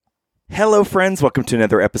Hello, friends. Welcome to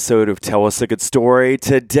another episode of Tell Us a Good Story.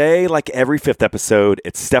 Today, like every fifth episode,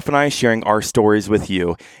 it's Steph and I sharing our stories with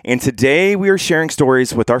you. And today, we are sharing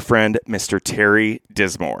stories with our friend, Mr. Terry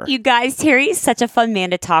Dismore. You guys, Terry is such a fun man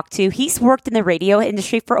to talk to. He's worked in the radio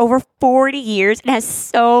industry for over 40 years and has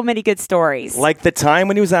so many good stories. Like the time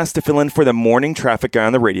when he was asked to fill in for the morning traffic guy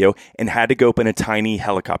on the radio and had to go up in a tiny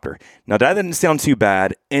helicopter. Now, that didn't sound too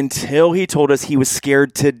bad until he told us he was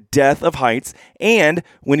scared to death of heights. And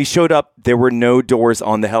when he showed up, there were no doors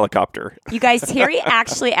on the helicopter. You guys, Terry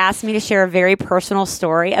actually asked me to share a very personal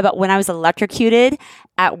story about when I was electrocuted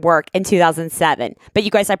at work in 2007. But you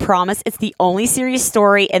guys, I promise it's the only serious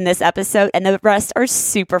story in this episode, and the rest are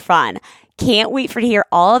super fun. Can't wait for to hear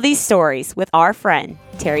all of these stories with our friend,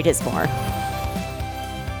 Terry Dismore.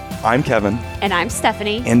 I'm Kevin. And I'm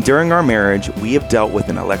Stephanie. And during our marriage, we have dealt with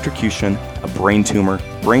an electrocution, a brain tumor,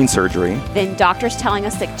 brain surgery. Then doctors telling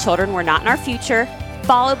us that children were not in our future,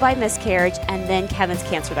 followed by miscarriage, and then Kevin's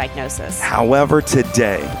cancer diagnosis. However,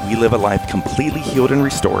 today, we live a life completely healed and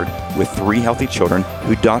restored with 3 healthy children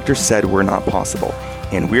who doctors said were not possible.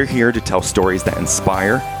 And we're here to tell stories that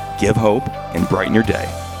inspire, give hope, and brighten your day.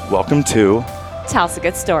 Welcome to Tell Us a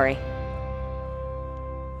Good Story.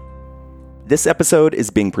 This episode is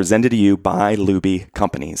being presented to you by Luby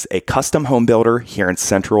Companies, a custom home builder here in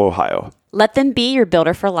Central Ohio. Let them be your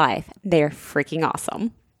builder for life. They're freaking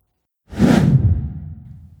awesome.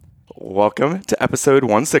 Welcome to episode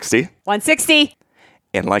 160. 160.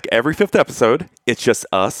 And like every fifth episode, it's just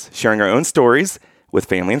us sharing our own stories with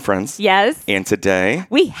family and friends. Yes. And today,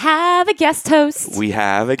 we have a guest host. We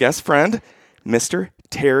have a guest friend, Mr.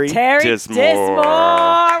 Terry Dismore.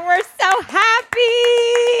 We're so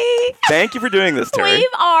happy. Thank you for doing this, Terry.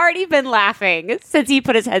 We've already been laughing since he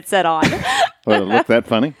put his headset on. Well, it looked that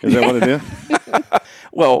funny? Is that what it is?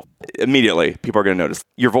 Well, immediately, people are going to notice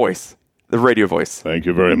your voice, the radio voice. Thank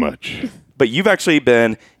you very much. But you've actually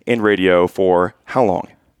been in radio for how long?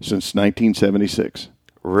 Since 1976.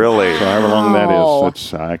 Really? So however long that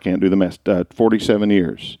is. That's I can't do the math. 47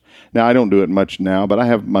 years. Now, I don't do it much now, but I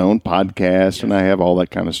have my own podcast, and I have all that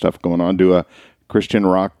kind of stuff going on. Do a Christian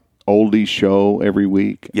rock oldies show every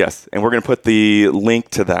week. Yes, and we're going to put the link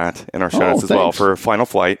to that in our show notes as well for Final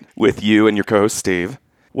Flight with you and your co-host, Steve.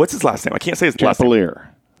 What's his last name? I can't say his last name.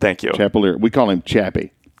 Chapelier. Thank you. Chapelier. We call him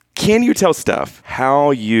Chappie. Can you tell Steph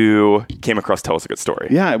how you came across Tell Us a Good Story?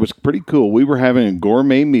 Yeah, it was pretty cool. We were having a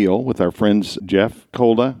gourmet meal with our friends Jeff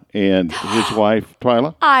Kolda and his wife,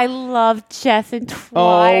 Twyla. I love Jeff and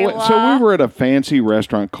Twyla. Oh, so we were at a fancy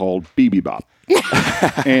restaurant called BB Bop.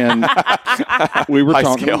 And we were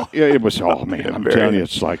talking. Scale. Yeah, it was, oh, man, I'm telling you,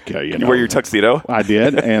 it's like, you know. You wear your tuxedo? I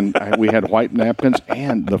did, and we had white napkins,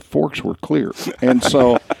 and the forks were clear. And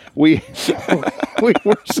so we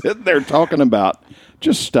were sitting there talking about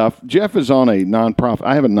just stuff. Jeff is on a nonprofit.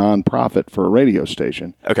 I have a nonprofit for a radio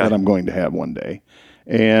station that I'm going to have one day.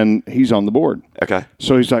 And he's on the board. Okay.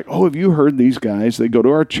 So he's like, oh, have you heard these guys? They go to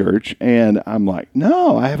our church. And I'm like,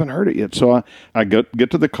 no, I haven't heard it yet. So I get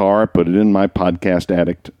to the car. I put it in my Podcast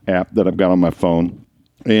Addict app that I've got on my phone.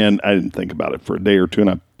 And I didn't think about it for a day or two. And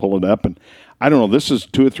I pull it up. And I don't know. This is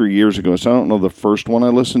 2 or 3 years ago. So I don't know the first one I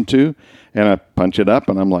listened to. And I punch it up.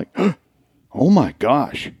 And I'm like, oh, my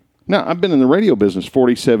gosh. Now, I've been in the radio business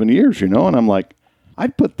 47 years, and I'm like,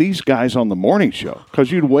 I'd put these guys on the morning show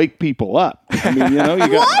because you'd wake people up. I mean, you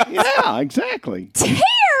got, yeah, exactly. Terry,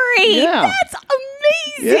 yeah. That's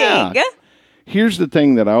amazing. Yeah. Here's the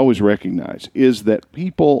thing that I always recognize is that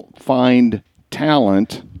people find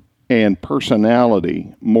talent and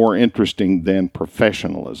personality more interesting than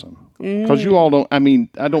professionalism. Because you all don't,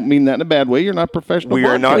 I don't mean that in a bad way. You're not professional. We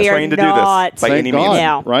are not trained to do this by any means.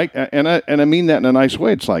 No. Right? And I mean that in a nice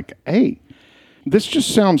way. It's like, hey, this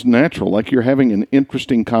just sounds natural, like you're having an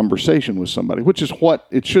interesting conversation with somebody, which is what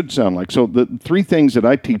it should sound like. So the 3 things that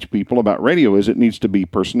I teach people about radio is it needs to be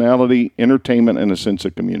personality, entertainment, and a sense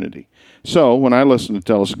of community. So when I listen to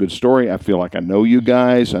Tell Us a Good Story, I feel like I know you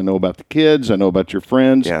guys. I know about the kids. I know about your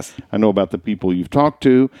friends. Yes. I know about the people you've talked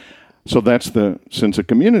to. So that's the sense of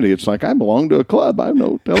community. It's like I belong to a club. I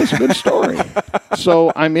know Tell Us a Good Story.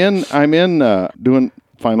 So I'm in doing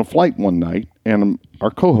Final Flight one night, and our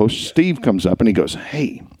co-host Steve comes up and he goes,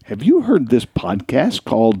 "Hey, have you heard this podcast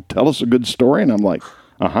called Tell Us a Good Story?" And I'm like,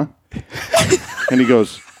 "Uh-huh." And he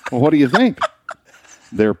goes, "Well, what do you think?"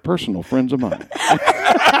 "They're personal friends of mine."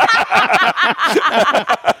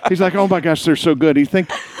 He's like, "Oh my gosh, they're so good." You think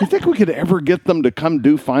we could ever get them to come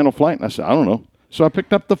do Final Flight? And I said, "I don't know." So I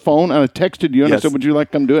picked up the phone and I texted you and I said, "Would you like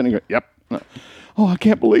to come do it?" And he goes, "Yep." "Oh, I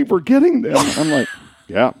can't believe we're getting them." I'm like,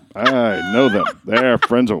 "Yeah, I know them. They're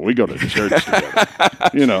friends. We go to church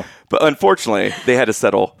together." But unfortunately, they had to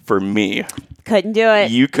settle for me. Couldn't do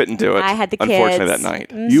it. You couldn't do it. I had the kids. Unfortunately, that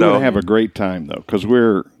night. You would have a great time, though, because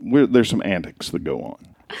there's some antics that go on.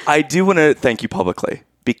 I do want to thank you publicly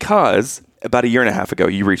because about a year and a half ago,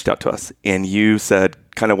 you reached out to us and you said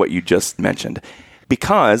kind of what you just mentioned.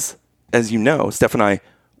 Because, as you know, Steph and I,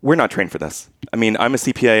 we're not trained for this. I mean, I'm a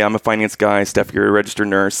CPA, I'm a finance guy. Steph, you're a registered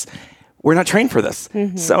nurse. We're not trained for this.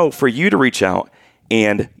 Mm-hmm. So for you to reach out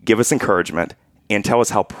and give us encouragement and tell us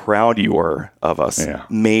how proud you were of us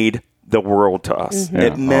made the world to us. Mm-hmm.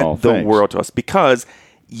 It meant the world to us because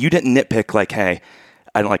you didn't nitpick like, hey,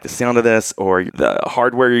 I don't like the sound of this, or the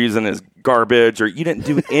hardware you're using is garbage, or you didn't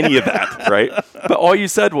do any of that, right? But all you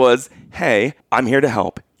said was, hey, I'm here to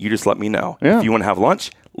help. You just let me know. Yeah. If you want to have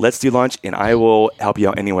lunch, let's do lunch, and I will help you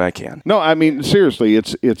out any way I can. No, I mean, seriously,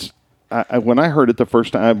 it's when I heard it the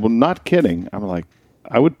first time, I'm not kidding. I'm like,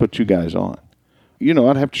 I would put you guys on. You know,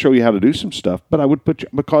 I'd have to show you how to do some stuff, but I would put you,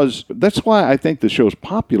 because that's why I think the show's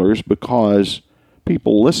popular, is because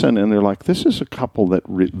people listen and they're like, this is a couple that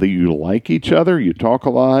you like each other. You talk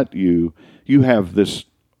a lot. You have this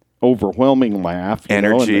overwhelming laugh,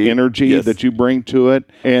 energy that you bring to it,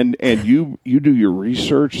 and you do your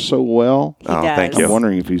research so well. Thank you. I'm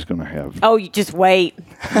wondering if he's going to have. Oh, you just wait.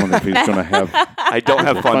 I wonder if he's going to have. I don't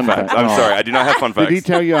have fun facts. I'm sorry, I do not have fun facts. Did he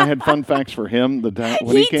tell you I had fun facts for him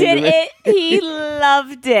when he came did to me? it. He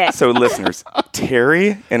loved it. So, listeners,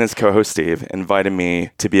 Terry and his co-host Steve invited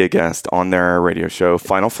me to be a guest on their radio show,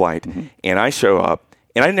 Final Flight, and I show up,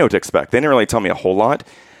 and I didn't know what to expect. They didn't really tell me a whole lot,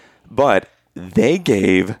 but they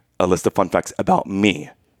gave a list of fun facts about me.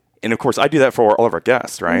 And of course, I do that for all of our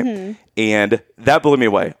guests, right? Mm-hmm. And that blew me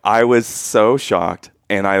away. I was so shocked,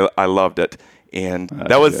 and I loved it. And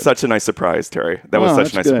that was such a nice surprise, Terry. That was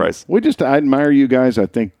such a nice surprise. I admire you guys. I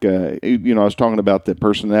think, I was talking about the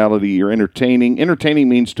personality. You're entertaining. Entertaining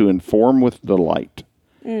means to inform with delight.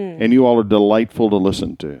 And you all are delightful to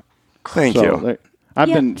listen to. Thank you. I've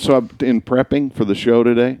been in prepping for the show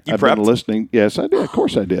today. I've been listening. Yes, I did. Of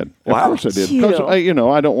course I did. Wow. Of course I did. Because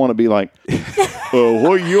I don't want to be like,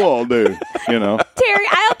 what you all do? Terry,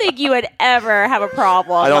 I don't think you would ever have a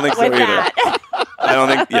problem. I don't think so with either. That.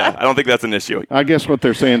 I don't think that's an issue. I guess what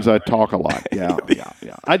they're saying is I talk a lot. Yeah.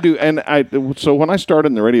 I do, and so when I started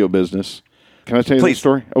in the radio business, can I tell you the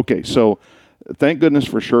story? Okay, so. Thank goodness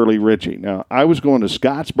for Shirley Ritchie. Now, I was going to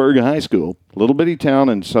Scottsburg High School, a little bitty town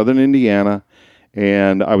in southern Indiana,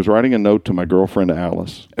 and I was writing a note to my girlfriend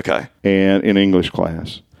Alice. Okay. And in English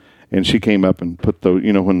class, and she came up and put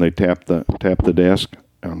when they tap the desk,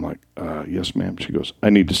 and I'm like, yes, ma'am. She goes,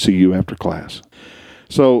 I need to see you after class.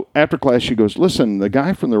 So after class, she goes, listen, the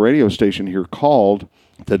guy from the radio station here called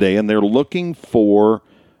today, and they're looking for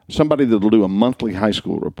somebody that'll do a monthly high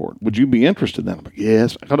school report. Would you be interested in that? I'm like,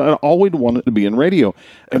 yes. I always wanted to be in radio.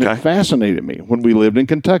 And it fascinated me. When we lived in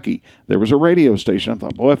Kentucky, there was a radio station. I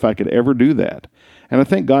thought, boy, if I could ever do that. And I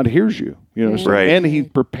think God hears you, and he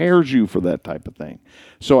prepares you for that type of thing.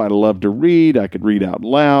 So I love to read. I could read out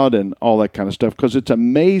loud and all that kind of stuff, because it's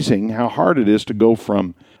amazing how hard it is to go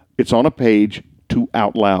from it's on a page to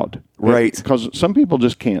out loud. Right. Because some people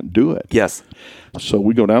just can't do it. Yes. So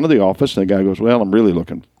we go down to the office, and the guy goes, well, I'm really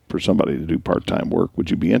looking for somebody to do part-time work.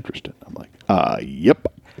 Would you be interested? I'm like, yep.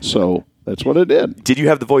 So that's what I did. Did you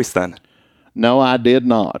have the voice then? No, I did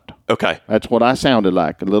not. Okay. That's what I sounded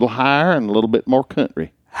like, a little higher and a little bit more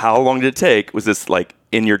country. How long did it take? Was this like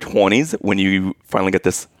in your 20s when you finally got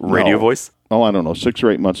this radio voice? Oh, I don't know. 6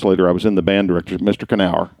 or 8 months later, I was in the band director, Mr.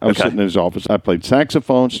 Knauer. I was sitting in his office. I played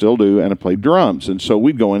saxophone, still do, and I played drums. And so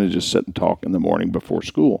we'd go in and just sit and talk in the morning before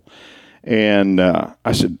school. And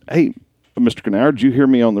I said, hey, Mr. Knauer, did you hear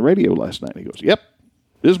me on the radio last night? He goes, yep.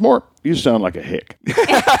 Ismore, you sound like a hick.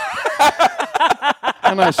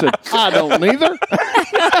 And I said, I don't either.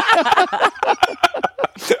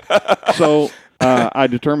 So I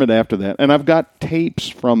determined after that. And I've got tapes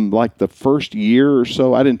from like the first year or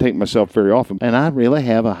so. I didn't tape myself very often. And I really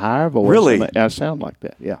have a higher voice. Really? I sound like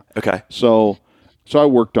that, yeah. Okay. So I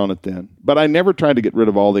worked on it then. But I never tried to get rid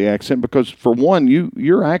of all the accent because, for one,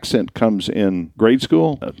 your accent comes in grade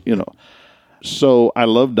school, So I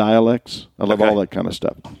love dialects. I love all that kind of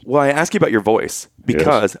stuff. Well, I ask you about your voice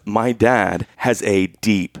because my dad has a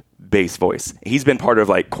deep bass voice. He's been part of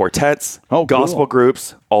like quartets, gospel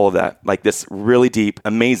groups, all of that. Like this really deep,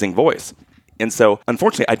 amazing voice. And so,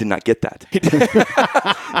 unfortunately, I did not get that.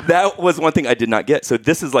 That was one thing I did not get. So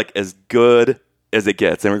this is like as good as it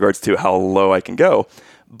gets in regards to how low I can go.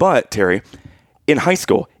 But, Terry, in high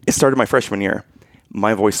school, it started my freshman year.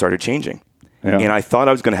 My voice started changing. Yeah. And I thought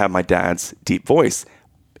I was going to have my dad's deep voice.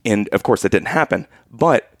 And, of course, that didn't happen.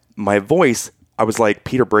 But my voice, I was like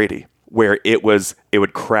Peter Brady, where it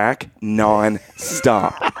would crack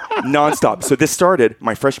nonstop. So this started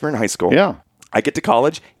my freshman year in high school. Yeah. I get to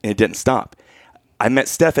college, and it didn't stop. I met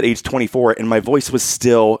Steph at age 24, and my voice was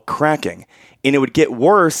still cracking. And it would get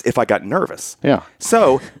worse if I got nervous. Yeah.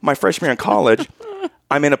 So my freshman year in college,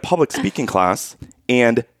 I'm in a public speaking class,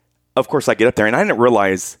 and of course I get up there, and I didn't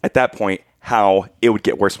realize at that point how it would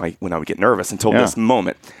get worse when I would get nervous until this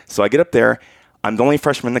moment. So I get up there. I'm the only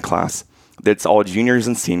freshman in the class. It's all juniors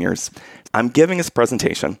and seniors. I'm giving this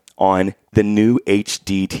presentation on the new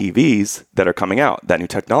HD TVs that are coming out, that new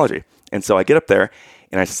technology. And so I get up there,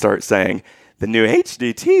 and I start saying, the new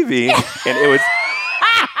HD TV, and it was...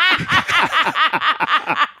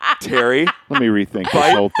 Terry. Let me rethink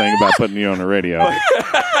this whole thing about putting you on the radio.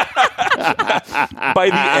 By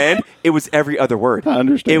the end, it was every other word. I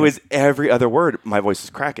understand. It was every other word. My voice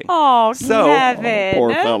was cracking. Oh, So- Kevin.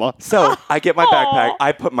 Poor fella. So I get my backpack.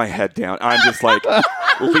 I put my head down. I'm just like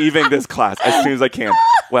leaving this class as soon as I can.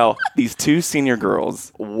 Well, these two senior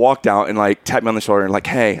girls walked out and like tapped me on the shoulder and like,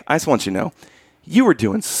 hey, I just want you to know, you were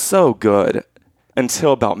doing so good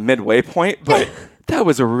until about midway point, but that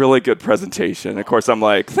was a really good presentation. Of course, I'm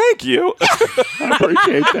like, thank you. I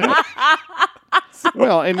appreciate that.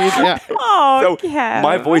 Well, and Oh, So Kevin.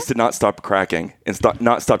 my voice did not stop cracking and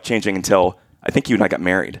not stop changing until I think you and I got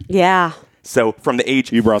married. Yeah. So from the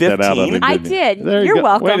age you brought 15, that out of me. I didn't you? did. There you You're go.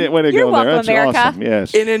 welcome. Way to You're go welcome, there. That's America. awesome.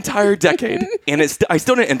 Yes. an entire decade, and I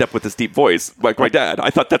still didn't end up with this deep voice like my dad.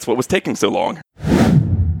 I thought that's what was taking so long.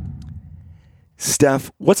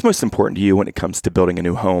 Steph, what's most important to you when it comes to building a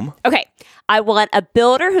new home? Okay. I want a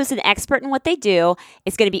builder who's an expert in what they do,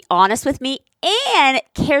 is going to be honest with me, and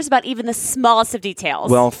cares about even the smallest of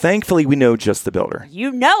details. Well, thankfully, we know just the builder.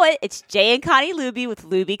 You know it. It's Jay and Connie Luby with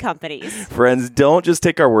Luby Companies. Friends, don't just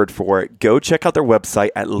take our word for it. Go check out their website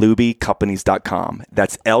at lubycompanies.com.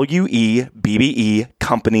 That's LUEBBE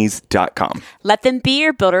companies.com. Let them be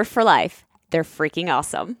your builder for life. They're freaking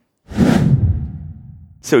awesome.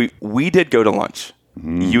 So we did go to lunch.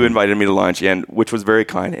 You invited me to lunch, and which was very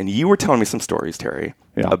kind. And you were telling me some stories, Terry,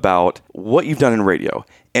 about what you've done in radio.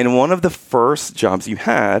 And one of the first jobs you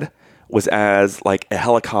had was as like a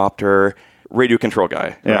helicopter radio control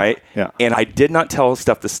guy, right? Yeah. And I did not tell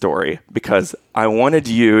Steph the story because I wanted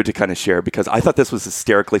you to kind of share, because I thought this was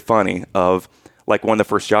hysterically funny. Of like one of the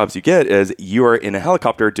first jobs you get is you are in a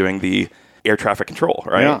helicopter doing the air traffic control,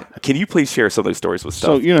 right? Yeah. Can you please share some of those stories with Steph?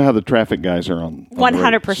 So you know how the traffic guys are on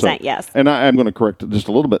 100%, yes. And I'm going to correct it just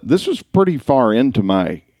a little bit. This was pretty far into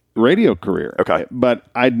my radio career. Okay. But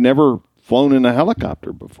I'd never flown in a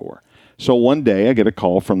helicopter before. So one day I get a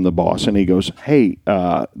call from the boss, and he goes, hey,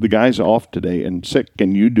 the guy's off today and sick.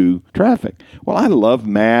 Can you do traffic? Well, I love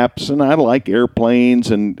maps, and I like airplanes.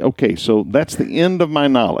 And okay, so that's the end of my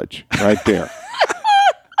knowledge right there.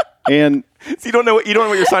 And So you don't know what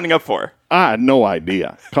you're signing up for. I had no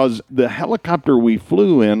idea, because the helicopter we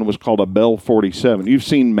flew in was called a Bell 47. You've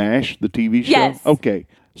seen MASH, the TV show? Yes. Okay.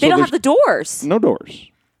 They don't there's have the doors. no doors.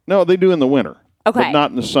 No, they do in the winter. Okay. But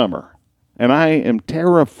not in the summer. And I am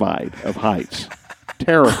terrified of heights.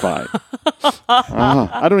 Terrified.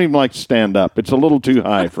 I don't even like to stand up. It's a little too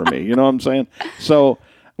high for me. You know what I'm saying? So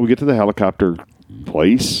we get to the helicopter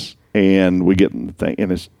place, and we get in the thing,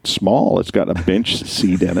 and it's small. It's got a bench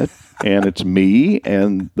seat in it, and it's me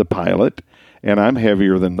and the pilot, and I'm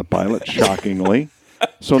heavier than the pilot, shockingly.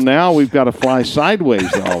 So now we've got to fly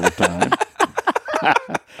sideways all the time.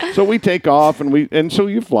 So we take off, and so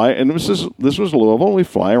you fly, and this was Louisville. We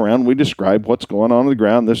fly around, we describe what's going on the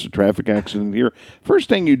ground. There's a traffic accident here. First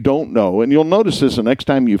thing you don't know, and you'll notice this the next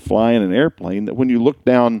time you fly in an airplane, that when you look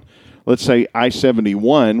down, let's say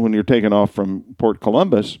I-71, when you're taking off from Port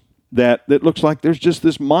Columbus, that looks like there's just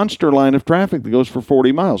this monster line of traffic that goes for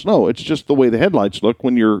 40 miles. No, it's just the way the headlights look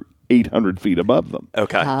when you're 800 feet above them.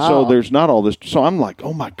 Okay. So there's not all this. So I'm like,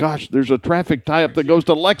 oh my gosh, there's a traffic tie-up that goes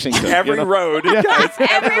to Lexington. Every road, guys.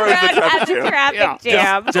 Every road is a traffic jam. Traffic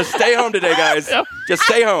jam. Just stay home today, guys. Just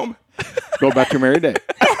stay home. Go about your merry day.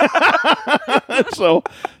 So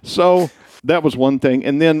that was one thing.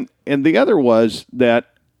 And the other was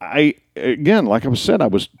that again, like I said, I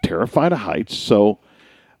was terrified of heights. So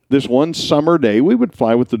this one summer day, we would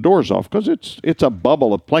fly with the doors off, because it's a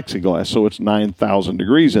bubble of plexiglass, so it's 9,000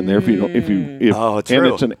 degrees in there. Oh, true. And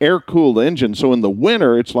it's an air-cooled engine, so in the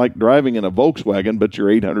winter it's like driving in a Volkswagen, but you're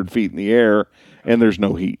 800 feet in the air and there's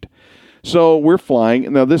no heat. So we're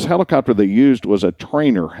flying. Now this helicopter they used was a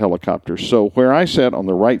trainer helicopter. So where I sat on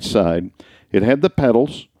the right side, it had the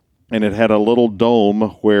pedals, and it had a little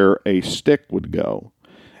dome where a stick would go.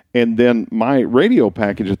 And then my radio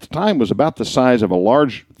package at the time was about the size of a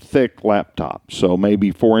large, thick laptop, so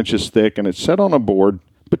maybe 4 inches thick, and it sat on a board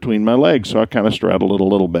between my legs, so I kind of straddled it a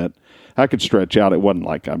little bit. I could stretch out. It wasn't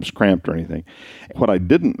like I was cramped or anything. What I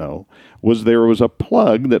didn't know was there was a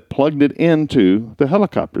plug that plugged it into the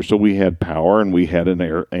helicopter. So we had power and we had an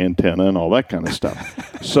air antenna and all that kind of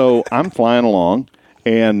stuff. So I'm flying along,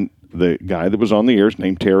 and the guy that was on the air, is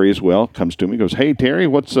named Terry as well, comes to me, goes, "Hey, Terry,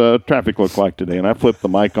 what's traffic look like today?" And I flip the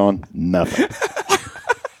mic on, nothing.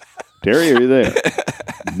 "Terry, are you there?"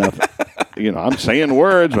 Nothing. I'm saying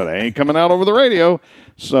words, but I ain't coming out over the radio.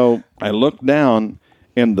 So I look down,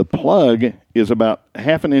 and the plug is about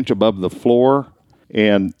half an inch above the floor,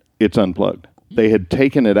 and it's unplugged. They had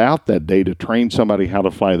taken it out that day to train somebody how to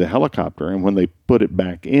fly the helicopter, and when they put it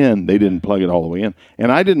back in, they didn't plug it all the way in.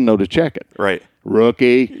 And I didn't know to check it. Right.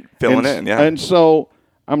 Rookie. Filling it in, yeah. And so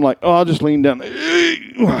I'm like, I'll just lean down.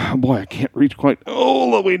 Boy, I can't reach quite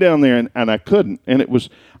all the way down there. And I couldn't. And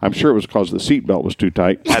I'm sure it was because the seatbelt was too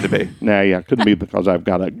tight. Had to be. It couldn't be because I've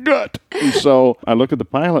got a gut. And so I look at the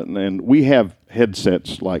pilot, and we have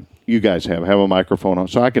headsets like you guys have a microphone on.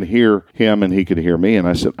 So I could hear him and he could hear me. And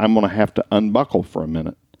I said, I'm going to have to unbuckle for a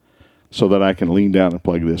minute so that I can lean down and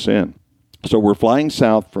plug this in. So we're flying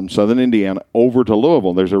south from southern Indiana over to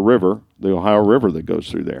Louisville. There's a river, the Ohio River, that goes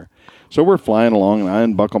through there. So we're flying along, and I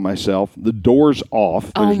unbuckle myself. The door's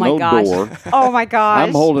off. There's no door. Oh, my gosh.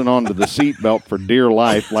 I'm holding on to the seatbelt for dear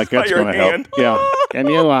life, like that's going to help. Yeah. Can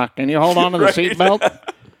you hold on to the seatbelt?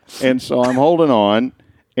 And so I'm holding on,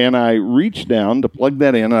 and I reach down to plug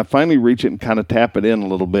that in, and I finally reach it and kind of tap it in a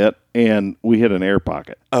little bit, and we hit an air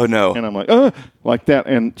pocket. Oh, no. And I'm like that.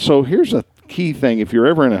 And so here's a key thing. If you're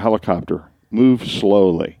ever in a helicopter, move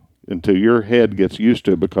slowly until your head gets used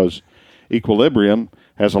to it, because equilibrium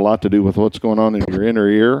has a lot to do with what's going on in your inner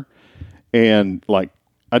ear. And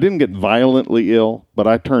I didn't get violently ill, but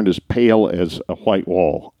I turned as pale as a white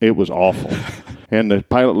wall. It was awful. And the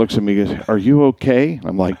pilot looks at me and goes, "Are you okay?"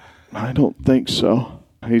 I'm like, "I don't think so."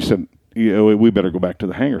 He said, "We better go back to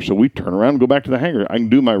the hangar." So we turn around and go back to the hangar. I can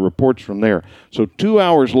do my reports from there. So 2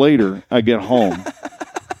 hours later, I get home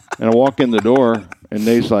and I walk in the door, and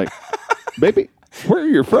Nate's like, "Baby, where are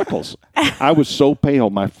your freckles?" I was so pale,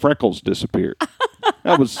 my freckles disappeared.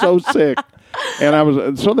 I was so sick.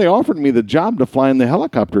 And so they offered me the job to fly in the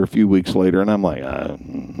helicopter a few weeks later, and I'm like,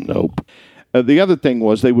 nope. The other thing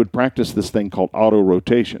was they would practice this thing called auto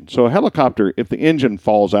rotation. So a helicopter, if the engine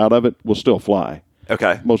falls out of it, will still fly.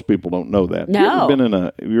 Okay. Most people don't know that. No. Have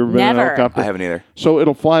you ever been in a helicopter? I haven't either. So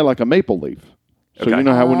it'll fly like a maple leaf. So Okay. you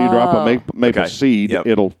know how when you drop a maple Okay. seed, Yep.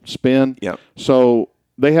 it'll spin? Yep. So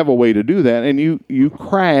they have a way to do that, and you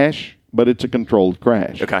crash, but it's a controlled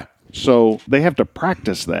crash. Okay. So they have to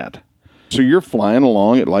practice that. So you're flying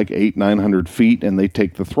along at like 800-900 feet, and they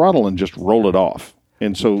take the throttle and just roll it off.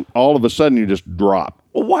 And so all of a sudden you just drop.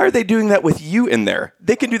 Well, why are they doing that with you in there?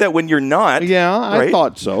 They can do that when you're not. Yeah, right? I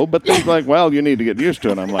thought so. But they're like, well, you need to get used to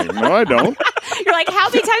it. I'm like, no, I don't. You're like, how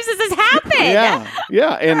many times does this happen?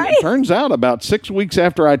 Yeah. And Right. it turns out about 6 weeks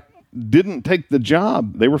after I didn't take the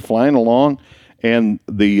job, they were flying along, and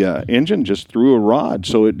the engine just threw a rod.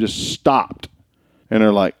 So it just stopped. And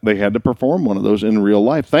they're like, they had to perform one of those in real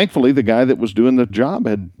life. Thankfully, the guy that was doing the job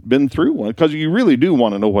had been through one, because you really do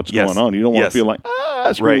want to know what's Yes. going on. You don't want Yes. to feel like,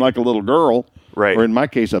 scream Right. like a little girl. Right. Or in my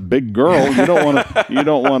case, a big girl. You don't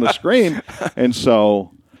want to scream. And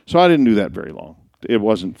so I didn't do that very long. It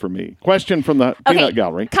wasn't for me. Question from the Peanut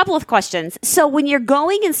Gallery. Couple of questions. So when you're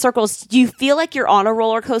going in circles, do you feel like you're on a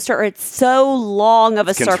roller coaster, or it's so long of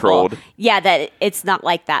a controlled. circle? Yeah, that it's not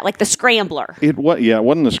like that, like the Scrambler. It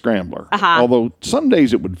wasn't a scrambler. Uh-huh. Although some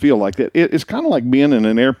days it would feel like that. It's kind of like being in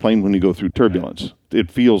an airplane when you go through turbulence.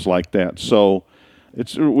 It feels like that. So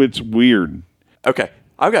it's weird. Okay.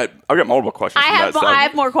 I've got multiple questions. I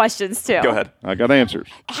have more questions too. Go ahead. I got answers.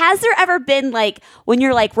 Has there ever been like when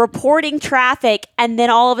you're like reporting traffic and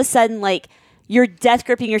then all of a sudden like you're death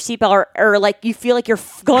gripping your seatbelt or like you feel like you're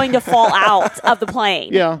going to fall out of the plane?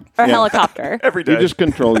 Yeah. Or Yeah. helicopter. Every day. You just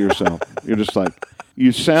control yourself. You're just like,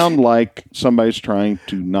 you sound like somebody's trying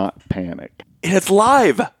to not panic. And it's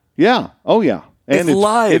live. Yeah. Oh, yeah. And It's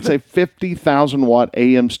live. It's a 50,000 watt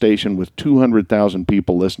AM station with 200,000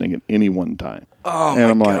 people listening at any one time. Oh, and my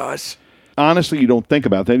I'm like, gosh. honestly, you don't think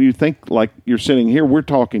about that. You think like you're sitting here, we're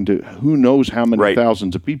talking to who knows how many Right.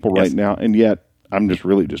 thousands of people Yes. right now, and yet I'm just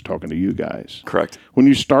really just talking to you guys. Correct. When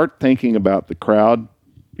you start thinking about the crowd,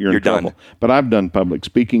 you're in done. trouble. But I've done public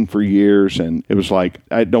speaking for years, and it was like,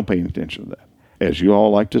 I don't pay any attention to that. As you all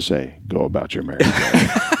like to say, go about your merry way.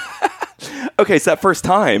 Okay, so that first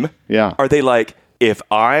time, Yeah. are they like, if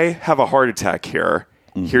I have a heart attack here,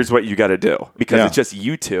 here's what you got to do? Because Yeah. it's just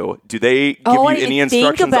you two. Do they give I you didn't any even think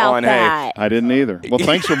instructions about on, that. I didn't either. Well,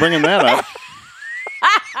 thanks for bringing that up.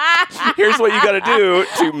 Here's what you got to do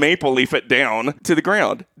to maple leaf it down to the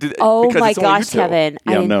ground. Oh Because my it's only you gosh, two. Kevin.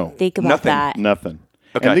 I Yeah, didn't no. think about Nothing. that. Nothing.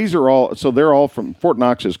 Okay. And these are all, so they're all from, Fort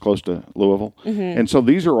Knox is close to Louisville. And so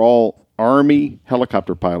these are all Army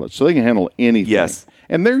helicopter pilots. So they can handle anything. Yes.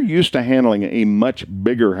 And they're used to handling a much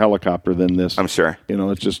bigger helicopter than this. I'm sure. You know,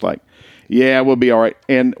 it's just like, yeah, we'll be all right.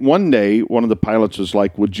 And one day, one of the pilots was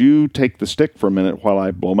like, would you take the stick for a minute while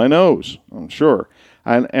I blow my nose? I'm sure.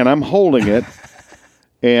 And I'm holding it.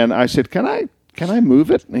 And I said, can I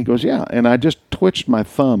move it? And he goes, yeah. And I just twitched my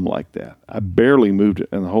thumb like that. I barely moved it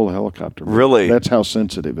in the whole helicopter. Really? That's how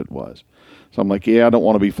sensitive it was. So I'm like, yeah, I don't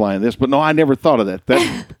want to be flying this. But no, I never thought of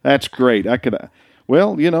that. That's great. I could,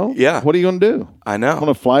 well, you know, Yeah. what are you going to do? I know. I'm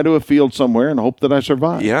going to fly to a field somewhere and hope that I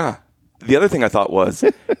survive. Yeah. The other thing I thought was,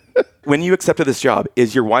 when you accepted this job,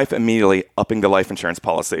 is your wife immediately upping the life insurance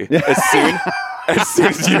policy as soon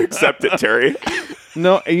as you accept it, Terry?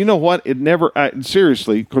 No, you know what? It never,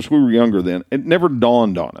 seriously, because we were younger then, it never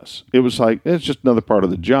dawned on us. It was like, it's just another part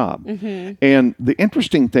of the job. And the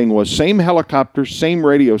interesting thing was, same helicopter, same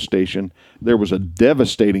radio station, there was a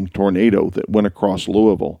devastating tornado that went across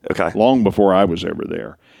Louisville long before I was ever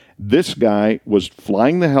there. This guy was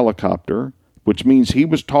flying the helicopter, which means he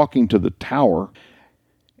was talking to the tower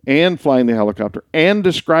and flying the helicopter and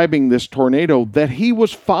describing this tornado that he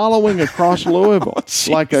was following across Louisville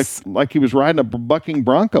like he was riding a bucking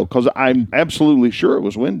bronco, because I'm absolutely sure it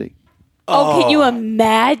was windy. Oh, can you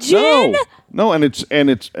imagine? No, and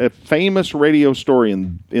it's a famous radio story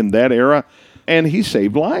in that era, and he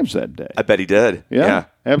saved lives that day. I bet he did. Yeah,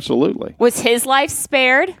 absolutely. Was his life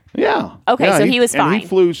spared? Yeah. Okay, Yeah, so he was And fine. he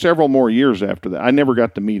flew several more years after that. I never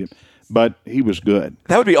got to meet him, but he was good.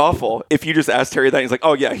 That would be awful if you just asked Terry that. And he's like,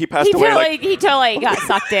 oh, yeah, he passed away. He totally got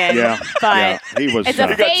sucked in. Yeah, But yeah, he was. it's a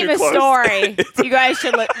got too famous close. story. You guys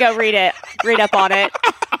should go read it. Read up on it.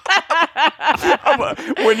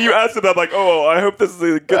 When you asked him, I'm like, oh, I hope this is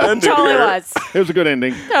a good ending Totally here. was. It was a good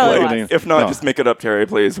ending. Totally Good was. ending. If not, No. just make it up, Terry,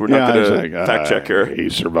 please. We're Yeah, not I was going to like, fact check here. He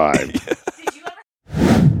survived.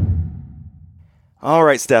 All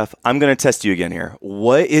right, Steph, I'm going to test you again here.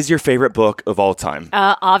 What is your favorite book of all time?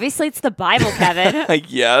 Obviously, it's the Bible, Kevin.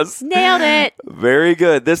 Yes. Nailed it. Very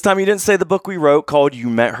good. This time you didn't say the book we wrote called You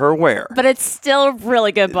Met Her Where. But it's still a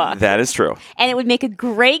really good book. That is true. And it would make a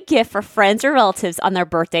great gift for friends or relatives on their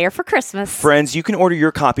birthday or for Christmas. Friends, you can order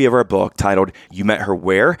your copy of our book titled You Met Her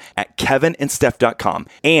Where at kevinandsteph.com.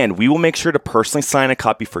 And we will make sure to personally sign a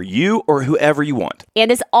copy for you or whoever you want.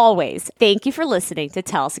 And as always, thank you for listening to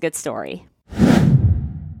Tell Us a Good Story.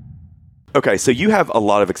 Okay, so you have a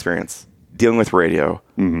lot of experience dealing with radio.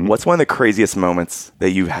 Mm-hmm. What's one of the craziest moments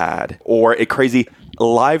that you've had, or a crazy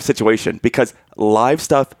live situation? Because live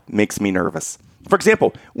stuff makes me nervous. For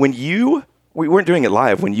example, when we weren't doing it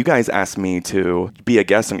live, when you guys asked me to be a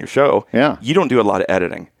guest on your show, Yeah. you don't do a lot of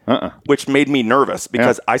editing, which made me nervous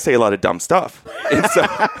because I say a lot of dumb stuff. And so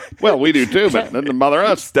Well, we do too, but it doesn't bother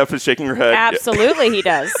us. Steph is shaking her head. Absolutely, he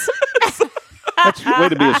does. That's way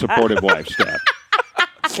to be a supportive wife, Steph.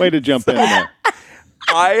 Way to jump in there.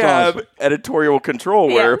 I have awesome. editorial control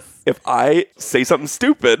where Yes. if I say something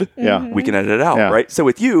stupid, Yeah. we can edit it out, Yeah. right? So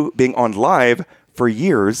with you being on live for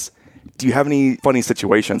years, do you have any funny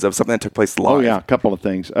situations of something that took place live? Oh, yeah, a couple of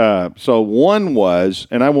things. So one was,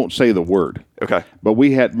 and I won't say the word, Okay. but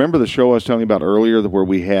we had, remember the show I was telling you about earlier where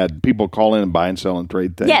we had people call in and buy and sell and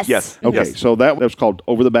trade things? Yes. Yes. Okay, Yes. so that was called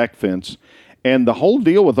Over the Back Fence. And the whole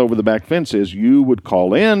deal with Over the Back Fence is you would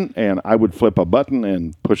call in and I would flip a button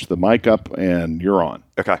and push the mic up and you're on.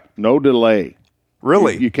 Okay. No delay.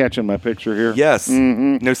 Really? You catching my picture here? Yes.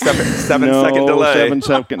 No seven No second delay.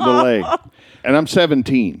 7-second delay. And I'm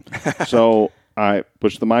 17. So I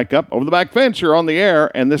push the mic up. Over the back fence, you're on the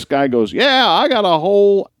air. And this guy goes, yeah, I got a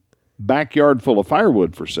whole backyard full of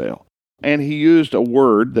firewood for sale. And he used a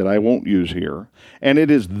word that I won't use here. And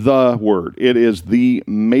it is the word. It is the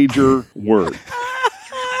major word.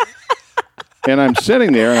 And I'm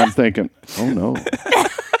sitting there and I'm thinking, oh no.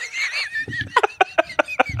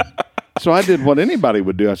 So I did what anybody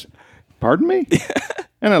would do. I said, pardon me?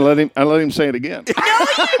 And I let him say it again. He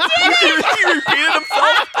repeated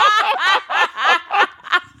himself.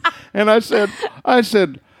 And I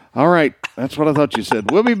said, all right, that's what I thought you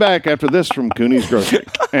said. We'll be back after this from Cooney's Grocery.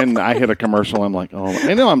 And I hit a commercial. I'm like, oh,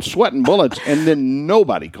 I know I'm sweating bullets. And then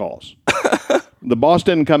nobody calls. The boss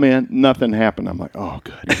didn't come in. Nothing happened. I'm like, oh,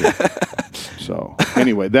 good. So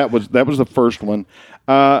anyway, that was the first one.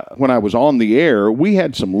 When I was on the air, we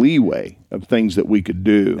had some leeway of things that we could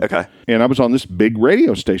do. Okay. And I was on this big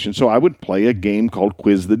radio station, so I would play a game called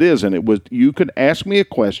Quiz the Diz, and it was you could ask me a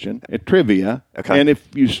question at trivia, Okay. and if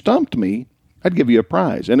you stumped me, I'd give you a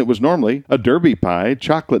prize. And it was normally a Derby pie,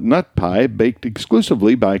 chocolate nut pie, baked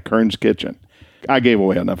exclusively by Kern's Kitchen. I gave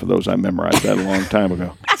away enough of those. I memorized that a long time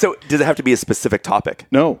ago. So does it have to be a specific topic?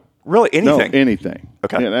 No. Really? Anything? No, anything.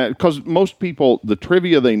 Okay. Because most people, the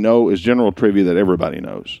trivia they know is general trivia that everybody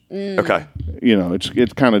knows. Okay. You know,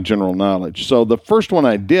 it's kind of general knowledge. So the first one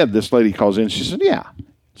I did, this lady calls in. She said, yeah.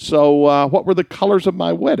 So what were the colors of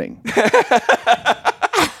my wedding?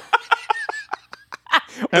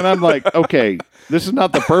 And I'm like, okay, this is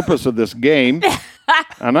not the purpose of this game.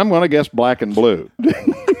 And I'm going to guess black and blue.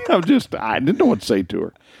 I didn't know what to say to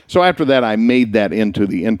her. So after that, I made that into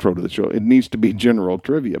the intro to the show. It needs to be general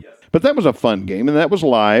trivia. Yes. But that was a fun game, and that was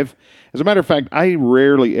live. As a matter of fact, I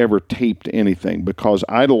rarely ever taped anything because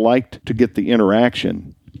I liked to get the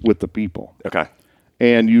interaction with the people. Okay.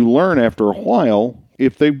 And you learn after a while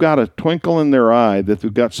if they've got a twinkle in their eye that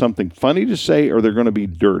they've got something funny to say or they're going to be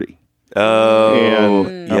dirty. Oh,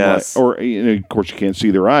 and yes. Like, or, you know, of course, you can't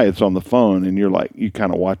see their eye. It's on the phone, and you're like, you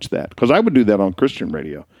kind of watch that. Because I would do that on Christian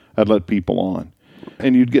radio. I'd let people on.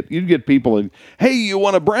 And you'd get people, and, hey, you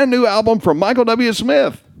want a brand new album from Michael W.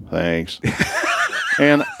 Smith? Thanks.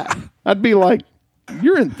 And I'd be like,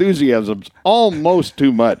 your enthusiasm's almost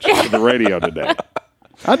too much for the radio today.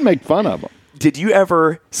 I'd make fun of them. Did you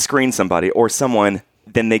ever screen somebody or someone,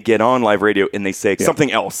 then they get on live radio and they say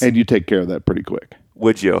something else? And you take care of that pretty quick.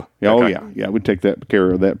 Would you? Yeah, Okay. Oh, yeah. We'd take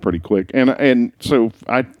care of that pretty quick. And so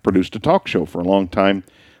I produced a talk show for a long time.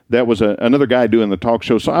 That was another guy doing the talk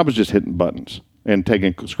show, so I was just hitting buttons and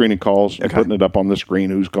screening calls and putting it up on the screen,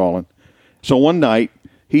 who's calling. So one night,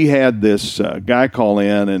 he had this guy call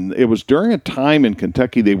in, and it was during a time in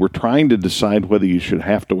Kentucky they were trying to decide whether you should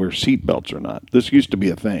have to wear seatbelts or not. This used to be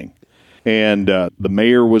a thing. And the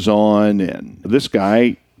mayor was on, and this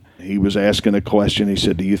guy, he was asking a question. He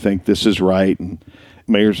said, do you think this is right? And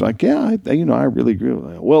the mayor's like, yeah, I really agree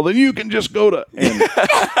with that. Well, then you can just go to...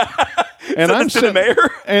 And I'm the mayor?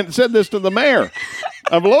 And said this to the mayor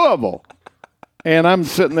of Louisville. And I'm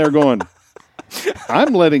sitting there going,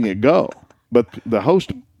 I'm letting it go. But the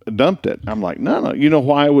host dumped it. I'm like, no. You know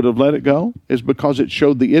why I would have let it go? Is because it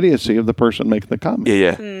showed the idiocy of the person making the comment.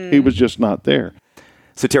 Yeah. He was just not there.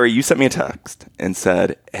 So, Terry, you sent me a text and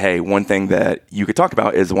said, hey, one thing that you could talk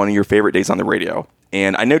about is one of your favorite days on the radio.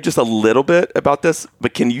 And I know just a little bit about this,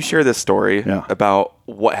 but can you share this story about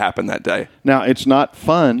what happened that day? Now, it's not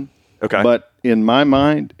fun. Okay. But in my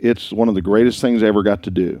mind, it's one of the greatest things I ever got to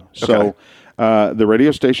do. So the radio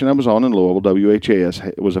station I was on in Louisville, WHAS,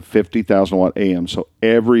 it was a 50,000-watt AM, so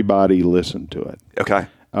everybody listened to it. Okay.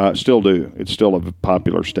 Still do. It's still a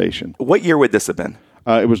popular station. What year would this have been?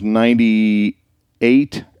 It was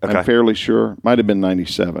 98, Okay. I'm fairly sure. Might have been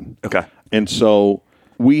 97. Okay. And so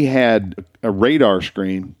we had a radar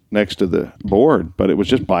screen next to the board, but it was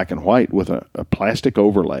just black and white with a plastic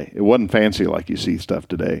overlay. It wasn't fancy like you see stuff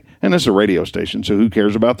today. And it's a radio station, so who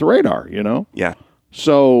cares about the radar, you know? Yeah.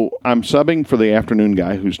 So I'm subbing for the afternoon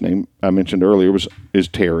guy whose name I mentioned earlier is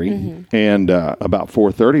Terry. Mm-hmm. And about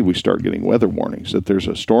 4:30, we start getting weather warnings that there's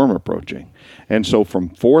a storm approaching. And so from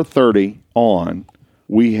 4:30 on,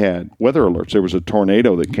 we had weather alerts. There was a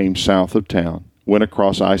tornado that came south of town, went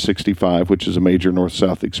across I-65, which is a major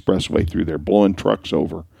north-south expressway through there, blowing trucks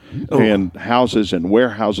over. And houses and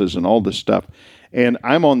warehouses and all this stuff. And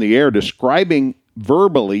I'm on the air describing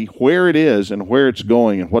verbally where it is and where it's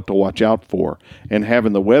going and what to watch out for, and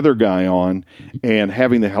having the weather guy on and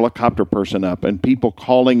having the helicopter person up and people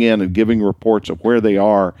calling in and giving reports of where they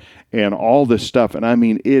are and all this stuff. And I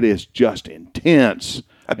mean, it is just intense.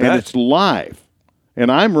 I bet. And it's live.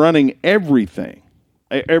 And I'm running everything.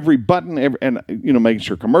 Every button, and making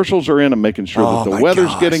sure commercials are in and making sure that the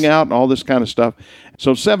weather's getting out and all this kind of stuff.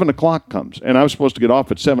 So 7 o'clock comes, and I was supposed to get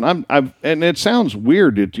off at 7. And it sounds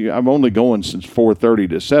weird. I'm only going since 4:30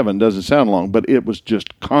 to 7. Doesn't sound long, but it was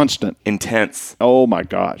just constant, intense. Oh my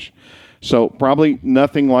gosh! So probably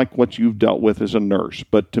nothing like what you've dealt with as a nurse,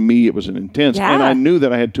 but to me it was an intense. Yeah. And I knew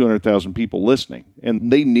that I had 200,000 people listening,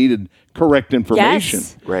 and they needed correct information.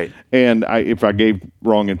 Yes. Right. And if I gave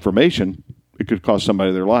wrong information, it could cost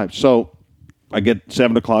somebody their life. So I get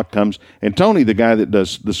 7 o'clock comes, and Tony, the guy that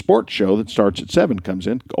does the sports show that starts at 7, comes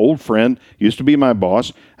in. Old friend, used to be my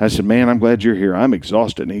boss. I said, man, I'm glad you're here. I'm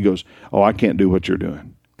exhausted. And he goes, oh, I can't do what you're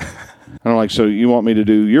doing. And I'm like, so you want me to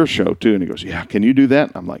do your show too? And he goes, yeah, can you do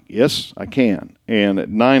that? I'm like, yes, I can. And at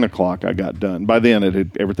 9 o'clock, I got done. By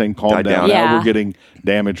then, everything calmed down. Yeah. Now we're getting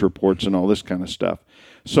damage reports and all this kind of stuff.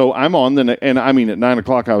 So I'm on and I mean, at 9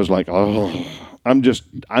 o'clock, I was like, oh, I'm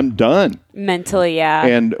done. Mentally, yeah.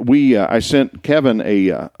 And I sent Kevin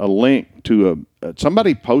a link to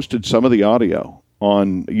somebody posted some of the audio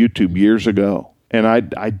on YouTube years ago, and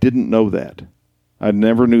I didn't know that. I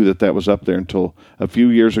never knew that was up there until a few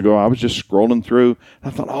years ago. I was just scrolling through.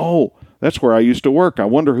 And I thought, oh, that's where I used to work. I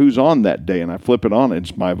wonder who's on that day. And I flip it on, and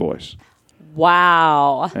it's my voice.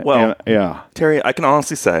 Wow. Well, yeah. Terry, I can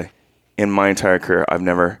honestly say, in my entire career, I've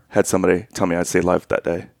never had somebody tell me I'd stay alive that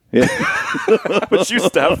day. Yeah. But you,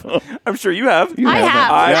 Steph, I'm sure you have. I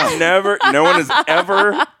have. I've never, no one has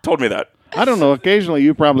ever told me that. I don't know. Occasionally,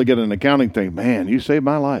 you probably get an accounting thing. Man, you saved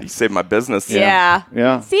my life. Saved my business. Yeah.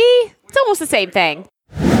 Yeah. See? It's almost the same thing.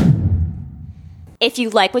 If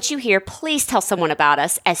you like what you hear, please tell someone about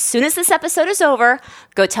us. As soon as this episode is over,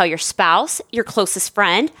 go tell your spouse, your closest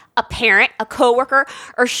friend, a parent, a coworker,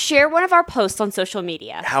 or share one of our posts on social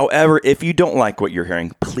media. However, if you don't like what you're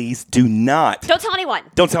hearing, please do not. Don't tell anyone.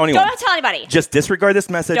 Don't tell anyone. Don't tell anybody. Just disregard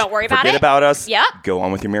this message. Don't worry about Forget it. about us. Yep. Go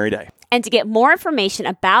on with your merry day. And to get more information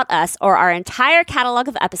about us or our entire catalog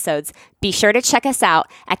of episodes, be sure to check us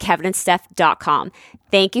out at kevinandsteph.com.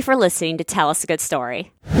 Thank you for listening to Tell Us a Good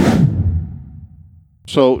Story.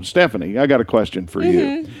 So, Stephanie, I got a question for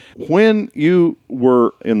you. When you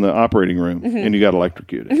were in the operating room and you got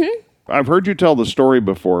electrocuted, I've heard you tell the story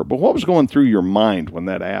before, but what was going through your mind when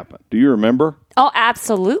that happened? Do you remember? Oh,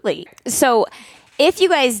 absolutely. So if you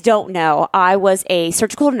guys don't know, I was a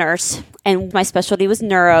surgical nurse and my specialty was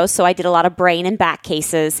neuro. So I did a lot of brain and back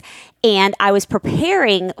cases, and I was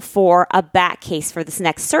preparing for a back case for this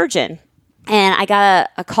next surgeon. And I got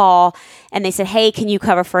a call, and they said, hey, can you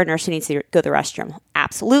cover for a nurse who needs to go to the restroom?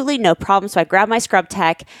 Absolutely, no problem. So I grabbed my scrub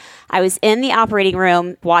tech. I was in the operating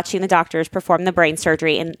room watching the doctors perform the brain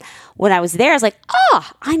surgery. And when I was there, I was like,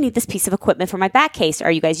 I need this piece of equipment for my back case.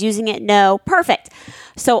 Are you guys using it? No. Perfect.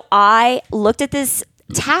 So I looked at this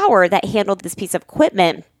tower that handled this piece of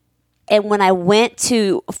equipment. And when I went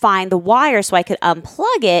to find the wire so I could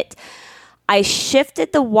unplug it, I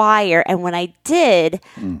shifted the wire, and when I did,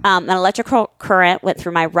 an electrical current went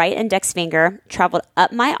through my right index finger, traveled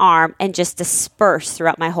up my arm, and just dispersed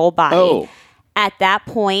throughout my whole body. Oh. At that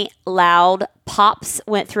point, loud pops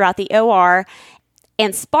went throughout the OR,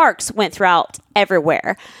 and sparks went throughout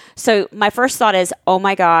everywhere. So my first thought is, oh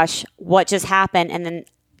my gosh, what just happened? And then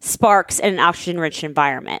sparks in an oxygen-rich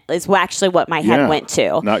environment is actually what my head went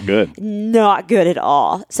to. Not good. Not good at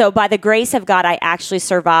all. So by the grace of God, I actually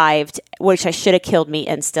survived, which I should have killed me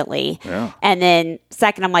instantly. Yeah. And then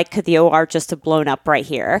second, I'm like, could the OR just have blown up right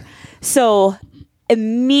here? So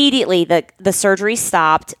immediately the surgery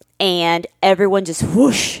stopped, and everyone just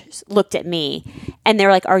whoosh looked at me, and they're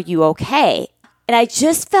like, are you okay? And I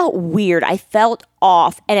just felt weird. I felt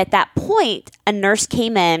off. And at that point, a nurse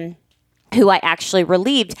came in who I actually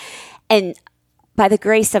relieved. And by the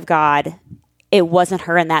grace of God, it wasn't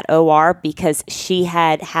her in that OR because she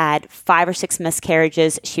had had 5 or 6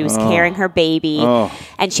 miscarriages. She was carrying her baby,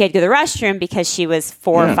 and she had to go to the restroom because she was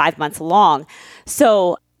 4 or 5 months along.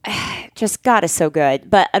 So just God is so good.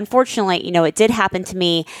 But unfortunately, it did happen to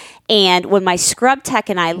me. And when my scrub tech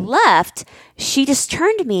and I left, she just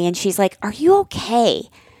turned to me and she's like, are you okay?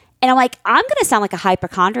 And I'm like, I'm going to sound like a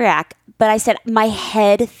hypochondriac, but I said, my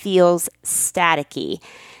head feels staticky.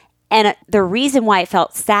 And the reason why it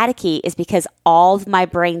felt staticky is because all of my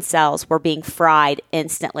brain cells were being fried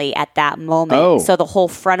instantly at that moment. Oh. So the whole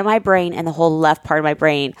front of my brain and the whole left part of my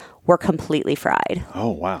brain were completely fried. Oh,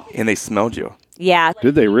 wow. And they smelled you. Yeah.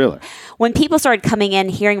 Did they really? When people started coming in,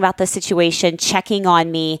 hearing about the situation, checking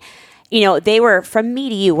on me, they were from me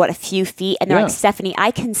to you, a few feet. And they're like, Stephanie,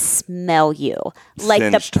 I can smell you. Like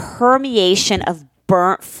Singed. the permeation of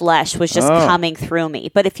burnt flesh was just coming through me.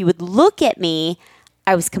 But if you would look at me,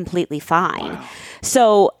 I was completely fine. Wow.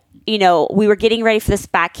 So, we were getting ready for this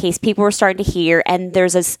back case. People were starting to hear. And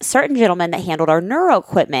there's a certain gentleman that handled our neuro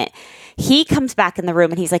equipment. He comes back in the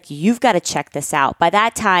room and he's like, you've got to check this out. By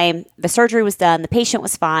that time, the surgery was done. The patient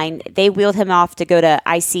was fine. They wheeled him off to go to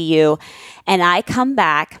ICU. And I come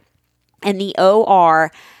back, and the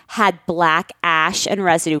OR had black ash and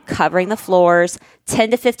residue covering the floors,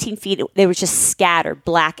 10 to 15 feet. They were just scattered,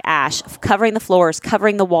 black ash covering the floors,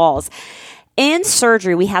 covering the walls. In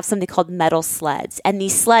surgery, we have something called metal sleds. And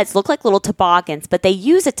these sleds look like little toboggans, but they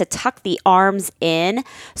use it to tuck the arms in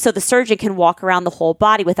so the surgeon can walk around the whole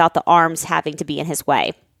body without the arms having to be in his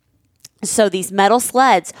way. So these metal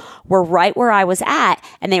sleds were right where I was at,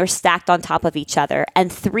 and they were stacked on top of each other.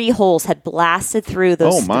 And 3 holes had blasted through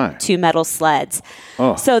those 2 metal sleds.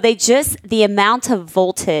 Oh. So the amount of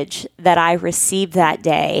voltage that I received that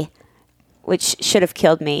day, which should have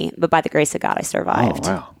killed me, but by the grace of God, I survived.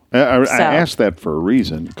 Oh, wow. I asked that for a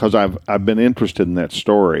reason, because I've been interested in that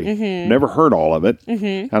story. Mm-hmm. Never heard all of it,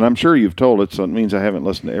 and I'm sure you've told it, so it means I haven't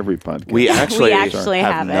listened to every podcast. We actually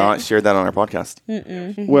have not shared that on our podcast.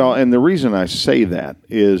 Well, and the reason I say that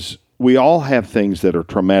is we all have things that are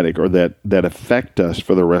traumatic or that affect us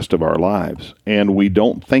for the rest of our lives, and we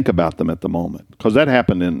don't think about them at the moment because that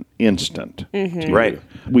happened in instant. Mm-hmm. Right.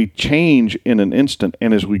 We change in an instant,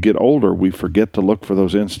 and as we get older, we forget to look for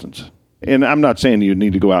those instants. And I'm not saying you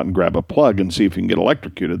need to go out and grab a plug and see if you can get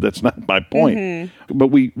electrocuted. That's not my point. Mm-hmm. But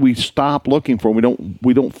we stop looking for them.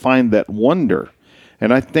 We don't find that wonder.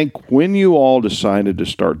 And I think when you all decided to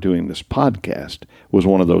start doing this podcast was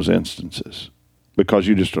one of those instances. Because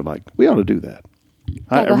you just are like, we ought to do that.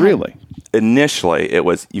 Really. Initially, it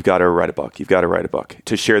was, you've got to write a book. You've got to write a book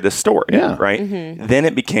to share this story. Yeah. Right? Mm-hmm. Then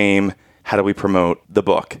it became, how do we promote the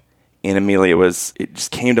book? And immediately it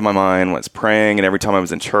just came to my mind when I was praying, and every time I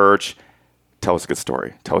was in church, tell us a good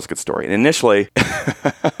story. Tell us a good story. And initially,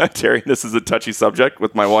 Terry, this is a touchy subject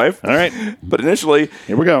with my wife. All right. But initially,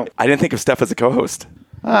 here we go. I didn't think of Steph as a co-host.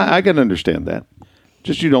 I can understand that.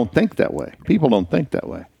 Just you don't think that way. People don't think that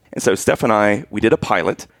way. And so Steph and I, we did a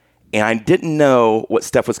pilot, and I didn't know what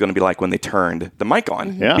Steph was going to be like when they turned the mic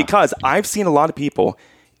on. Yeah. Because I've seen a lot of people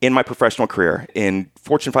in my professional career in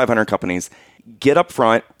Fortune 500 companies get up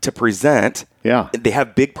front to present. Yeah. They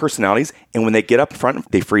have big personalities, and when they get up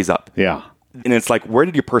front, they freeze up. Yeah. And it's like, where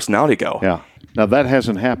did your personality go? Yeah. Now, that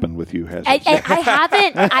hasn't happened with you, has it? I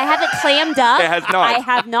haven't clammed up. It has not. I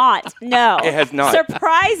have not. No. It has not.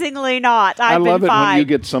 Surprisingly not. I I've love been it fine. when you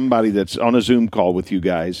get somebody that's on a Zoom call with you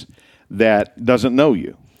guys that doesn't know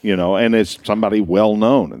you, and it's somebody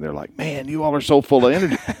well-known, and they're like, man, you all are so full of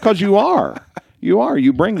energy. Because you are. You are.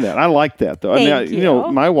 You bring that. I like that, though. Thank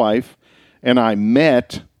you. My wife and I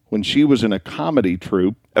met when she was in a comedy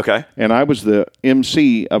troupe. Okay. And I was the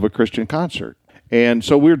MC of a Christian concert. And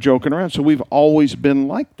so we were joking around. So we've always been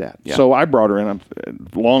like that. Yeah. So I brought her in a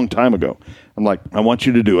long time ago. I'm like, I want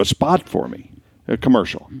you to do a spot for me, a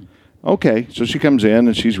commercial. Okay. So she comes in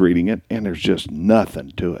and she's reading it, and there's just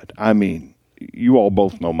nothing to it. I mean, you all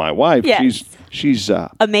both know my wife. Yes. She's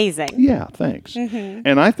amazing. yeah, thanks. Mm-hmm.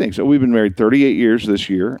 And I think so. We've been married 38 years this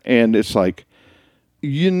year, and it's like,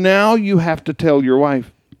 now you have to tell your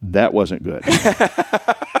wife, that wasn't good.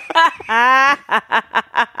 I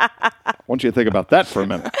want you to think about that for a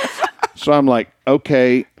minute. So I'm like,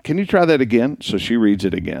 okay, can you try that again? So she reads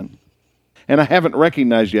it again. And I haven't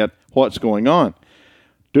recognized yet what's going on.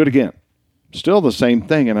 Do it again. Still the same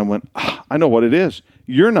thing. And I went, I know what it is.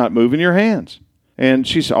 You're not moving your hands. And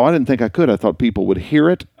she said, I didn't think I could. I thought people would hear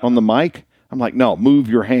it on the mic. I'm like, no, move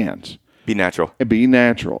your hands. Be natural. And be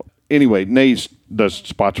natural. Anyway, Nays does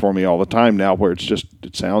spots for me all the time now where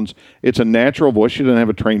it's a natural voice. She doesn't have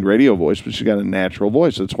a trained radio voice, but she's got a natural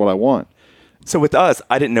voice. That's what I want. So with us,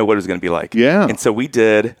 I didn't know what it was going to be like. Yeah. And so we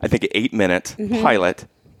did, I think, an 8-minute pilot,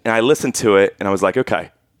 and I listened to it, and I was like,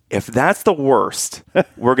 okay, if that's the worst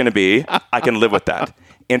we're going to be, I can live with that.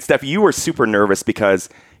 And Steph, you were super nervous because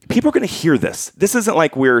people are going to hear this. This isn't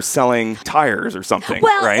like we're selling tires or something,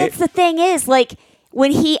 Well, right? it's the thing is, like,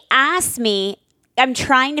 when he asked me, I'm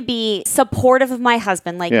trying to be supportive of my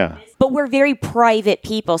husband, but we're very private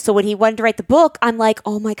people. So when he wanted to write the book, I'm like,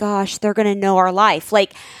 oh my gosh, they're going to know our life.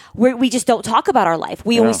 Like, we just don't talk about our life.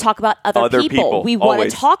 We always talk about other people. We want to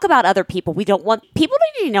always. talk about other people. We don't want people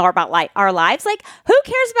to know about our lives. Like, who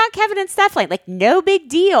cares about Kevin and Stephanie? Like, no big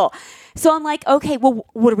deal. So I'm like, okay, well,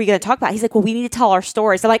 what are we going to talk about? He's like, well, we need to tell our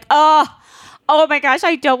stories. I'm like, oh my gosh,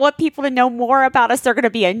 I don't want people to know more about us. They're going to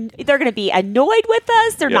be annoyed with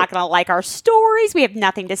us. They're not going to like our stories. We have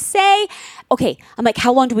nothing to say. Okay, I'm like,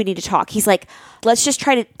 how long do we need to talk? He's like, let's just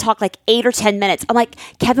try to talk like 8 or 10 minutes. I'm like,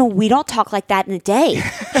 Kevin, we don't talk like that in a day.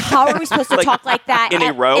 How are we supposed to talk like that in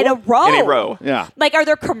a row? In a row. In a row. Yeah. Like, are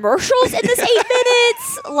there commercials in this 8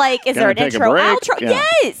 minutes? Like, is there an take a intro, break? outro? Yeah.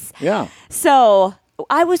 Yes. Yeah. So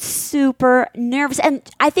I was super nervous. And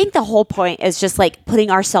I think the whole point is just like putting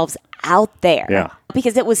ourselves out there. Yeah.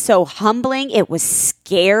 Because it was so humbling. It was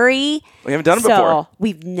scary. We haven't done it so before.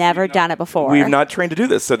 We've never done it before. We've not trained to do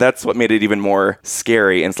this. So that's what made it even more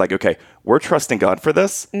scary. And it's like, okay, we're trusting God for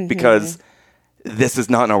this because this is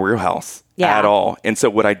not in our wheelhouse at all. And so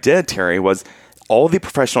what I did, Terry, was all the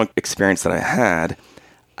professional experience that I had,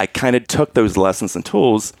 I kind of took those lessons and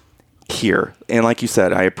tools here. And like you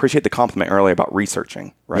said, I appreciate the compliment earlier about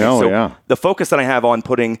researching, right? Oh, so yeah. the focus that I have on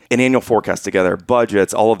putting an annual forecast together,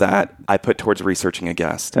 budgets, all of that, I put towards researching a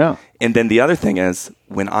guest. Yeah. And then the other thing is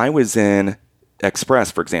when I was in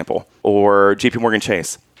Express, for example, or JP Morgan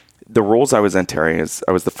Chase, the roles I was in, Terry, is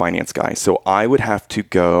I was the finance guy. So I would have to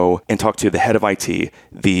go and talk to the head of IT,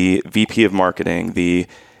 the VP of marketing, the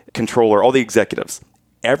controller, all the executives.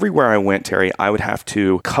 Everywhere I went, Terry, I would have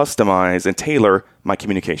to customize and tailor my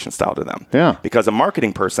communication style to them. Yeah. Because a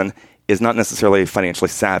marketing person is not necessarily financially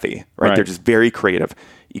savvy, right? They're just very creative.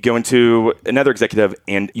 You go into another executive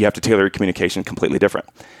and you have to tailor your communication completely different.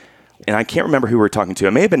 and I can't remember who we were talking to.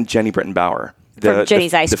 It may have been Jenny Britton Bauer, From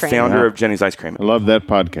Jenny's Ice Cream. the founder of Jenny's Ice Cream. I love that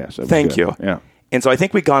podcast. That was Thank good. you. Yeah. And so I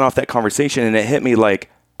think we got off that conversation, and it hit me like,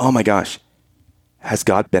 oh my gosh, has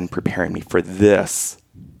God been preparing me for this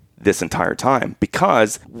entire time?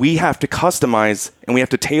 Because we have to customize and we have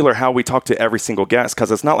to tailor how we talk to every single guest,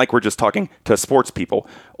 because it's not like we're just talking to sports people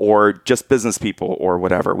or just business people or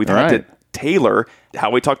whatever. We've had to tailor how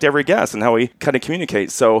we talk to every guest and how we kind of communicate.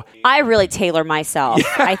 So I really tailor myself,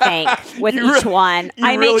 I think, with each one.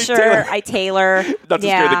 I really make sure I tailor. not to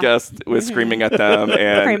scare the guest with screaming at them.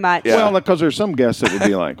 And, Pretty much. Yeah. Well, because there's some guests that would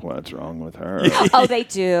be like, what's wrong with her? Oh, they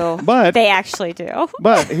do. But they actually do.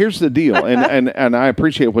 But here's the deal, and I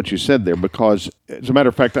appreciate what you said there, because as a matter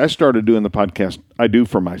of fact, I started doing the podcast I do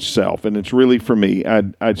for myself, and it's really for me.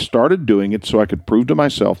 I started doing it so I could prove to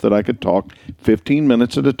myself that I could talk 15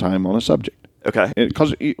 minutes at a time on a subject. Okay.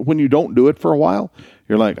 Because when you don't do it for a while,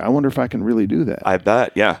 you're like, I wonder if I can really do that. I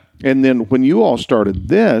bet, yeah. And then when you all started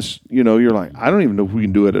this, you're like, I don't even know if we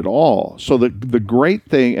can do it at all. So the great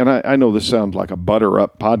thing, and I know this sounds like a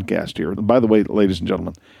butter-up podcast here. By the way, ladies and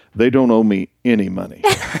gentlemen, they don't owe me any money.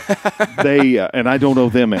 And I don't owe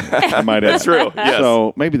them any, I might add. That's true, yes.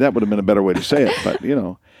 So maybe that would have been a better way to say it, but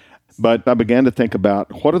But I began to think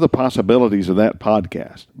about what are the possibilities of that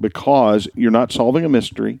podcast, because you're not solving a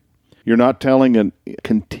mystery. You're not telling a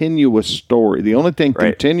continuous story. The only thing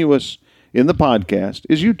continuous in the podcast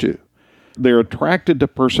is you two. They're attracted to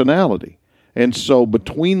personality. And so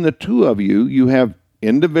between the two of you, you have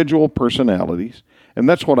individual personalities. And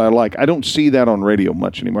that's what I like. I don't see that on radio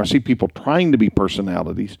much anymore. I see people trying to be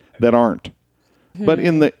personalities that aren't. But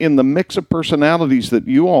in the mix of personalities that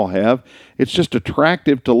you all have, it's just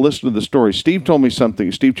attractive to listen to the story. Steve told me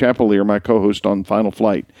something, Steve Chapelier, my co-host on Final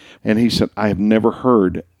Flight, and he said, I have never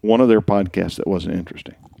heard one of their podcasts that wasn't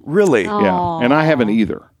interesting. Really? Yeah, and I haven't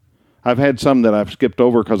either. I've had some that I've skipped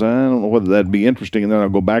over because I don't know whether that'd be interesting, and then I'll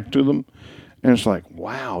go back to them. And it's like,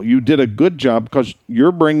 wow, you did a good job, because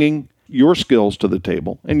you're bringing your skills to the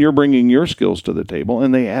table, and you're bringing your skills to the table,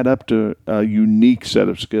 and they add up to a unique set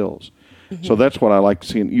of skills. So that's what I like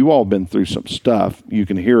seeing. You all been through some stuff. You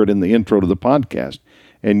can hear it in the intro to the podcast,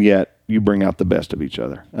 and yet you bring out the best of each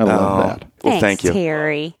other. I love that. Well, Thanks, thank you.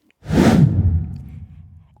 Terry.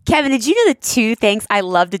 Kevin, did you know the two things I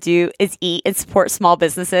love to do is eat and support small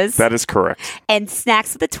businesses? That is correct. And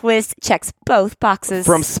Snacks with a Twist checks both boxes.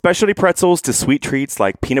 From specialty pretzels to sweet treats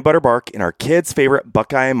like peanut butter bark and our kids' favorite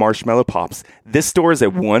Buckeye and Marshmallow Pops, this store is a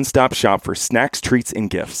one-stop shop for snacks, treats, and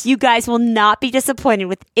gifts. You guys will not be disappointed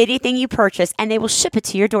with anything you purchase, and they will ship it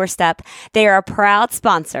to your doorstep. They are a proud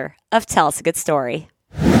sponsor of Tell Us a Good Story.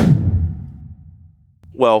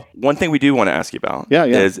 Well, one thing we do want to ask you about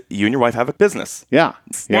is you and your wife have a business. Yeah.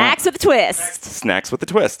 Snacks with a Twist. Snacks with a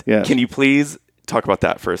Twist. Yes. Can you please talk about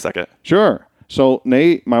that for a second? Sure. So,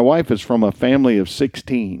 Nate, my wife is from a family of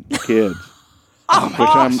 16 kids.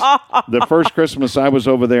 The first Christmas I was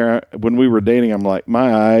over there when we were dating, I'm like,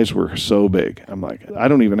 my eyes were so big. I'm like, I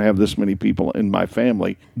don't even have this many people in my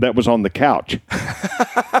family that was on the couch.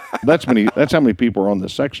 That's how many people are on the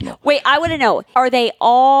sectional. Wait, I want to know, are they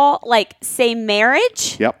all like same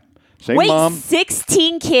marriage? Yep. Same Wait, mom.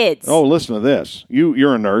 16 kids. Oh, listen to this.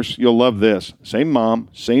 You're a nurse. You'll love this. Same mom,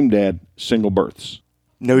 same dad, single births.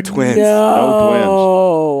 No twins.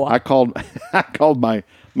 No twins. I called my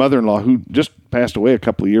mother-in-law, who just passed away a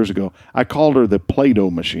couple of years ago. I called her the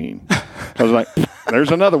Play-Doh machine. I was like,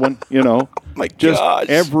 there's another one, My just gosh.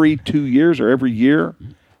 every 2 years or every year.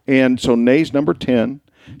 And so Nay's number 10.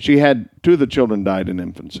 She had two of the children died in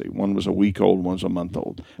infancy. One was a week old, one was a month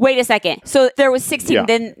old. Wait a second. So there was 16, Yeah.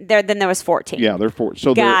 then there was 14. Yeah, they're 4.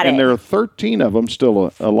 So Got and it. there are 13 of them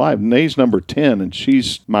still alive. Nay's number 10, and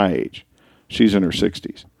she's my age. She's in her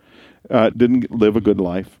 60s. Didn't live a good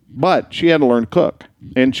life, but she had to learn to cook.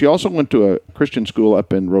 And she also went to a Christian school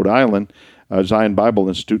up in Rhode Island, Zion Bible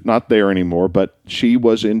Institute, not there anymore, but she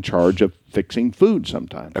was in charge of fixing food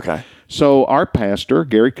sometimes. Okay. So our pastor,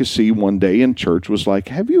 Gary Cassee, one day in church was like,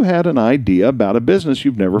 have you had an idea about a business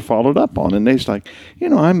you've never followed up on? And they's like,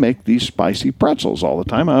 I make these spicy pretzels all the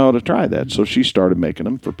time. I ought to try that. So she started making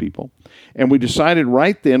them for people. And we decided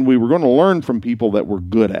right then we were going to learn from people that were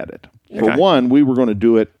good at it. For Okay. one, we were going to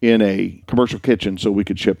do it in a commercial kitchen so we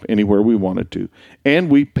could ship anywhere we wanted to. And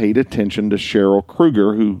we paid attention to Cheryl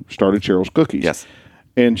Kruger, who started Cheryl's Cookies. Yes.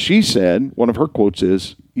 And she said, one of her quotes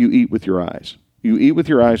is, you eat with your eyes. You eat with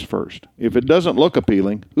your eyes first. If it doesn't look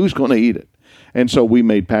appealing, who's going to eat it? And so we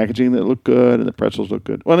made packaging that looked good and the pretzels looked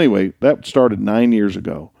good. Well, anyway, that started 9 years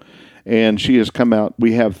ago. And she has come out.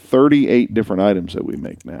 We have 38 different items that we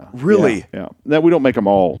make now. Really? Yeah. Now, we don't make them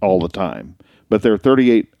all the time. But there are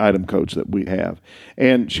 38 item codes that we have.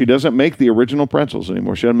 And she doesn't make the original pretzels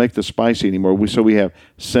anymore. She doesn't make the spicy anymore. So we have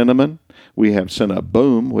cinnamon. We have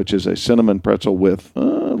Cinnaboom, which is a cinnamon pretzel with a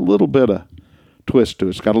little bit of twist to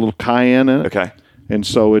it. It's got a little cayenne in it. Okay. And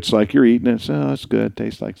so it's like you're eating it. Oh, it's good.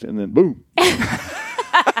 Tastes like, and then boom.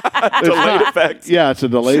 Delayed effect. Yeah, it's a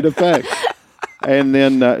delayed effect. And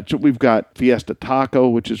then we've got Fiesta Taco,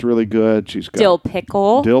 which is really good. She's got Dill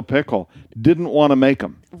pickle. Dill pickle. Didn't want to make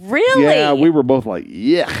them. Really? Yeah, we were both like,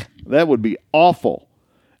 yeah, that would be awful.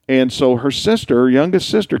 And so her youngest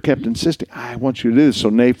sister, kept insisting, I want you to do this. So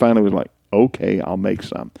Nay finally was like, okay, I'll make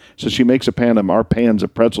some. So she makes a pan of them. Our pans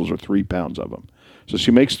of pretzels are 3 pounds of them. So she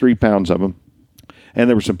makes 3 pounds of them. And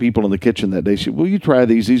there were some people in the kitchen that day. She said, will you try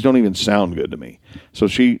these? These don't even sound good to me. So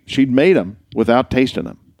she'd made them without tasting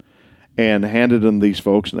them and handed them these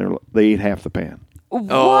folks, and they ate half the pan.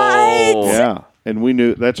 What? Yeah. And we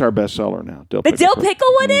knew that's our best seller now. The dill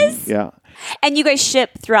pickle one is? Yeah. And you guys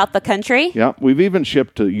ship throughout the country? Yeah. We've even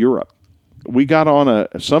shipped to Europe. We got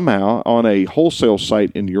somehow on a wholesale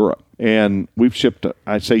site in Europe. And we've shipped to,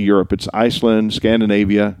 I say Europe, it's Iceland,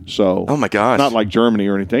 Scandinavia. So, oh my gosh, not like Germany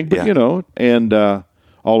or anything, but and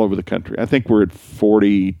all over the country. I think we're at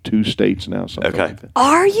 42 states now. Something like that.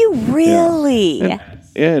 Are you really? Yeah.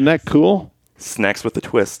 Isn't that cool?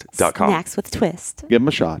 Snackswiththetwist.com. Snacks with twist. Give them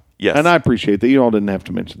a shot. Yes. And I appreciate that. You all didn't have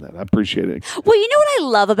to mention that. I appreciate it. Well, you know what I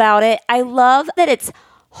love about it? I love that it's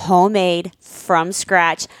homemade from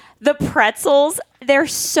scratch. The pretzels, they're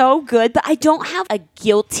so good, but I don't have a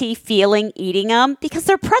guilty feeling eating them because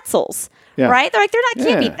they're pretzels. Yeah. Right? They're like,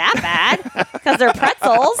 can't be that bad because they're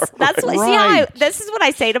pretzels. That's what, this is what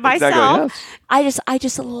I say to myself. Exactly, yes. I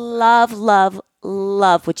just love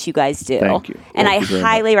what you guys do. Thank you. And Thank I you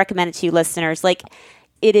highly recommend it to you listeners. Like,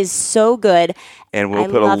 it is so good. And we'll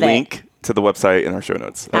put a link to the website in our show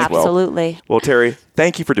notes as well. Absolutely. Well, Terry,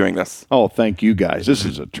 thank you for doing this. Oh, thank you guys. This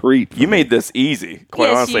is a treat. You made this easy, quite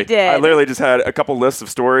Yes, honestly. you did. I literally just had a couple lists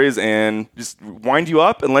of stories and just wind you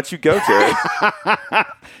up and let you go, Terry.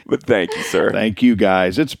 But thank you, sir. Thank you,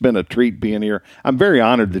 guys. It's been a treat being here. I'm very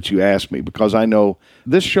honored that you asked me because I know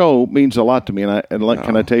this show means a lot to me.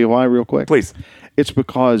 Can I tell you why real quick? Please. It's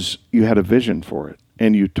because you had a vision for it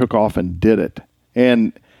and you took off and did it.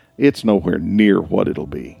 And it's nowhere near what it'll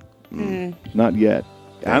be. Not yet.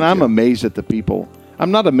 And I'm amazed at the people. I'm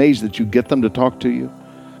not amazed that you get them to talk to you.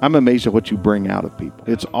 I'm amazed at what you bring out of people.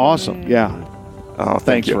 It's awesome. Yeah. Oh,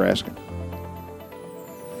 Thanks for asking.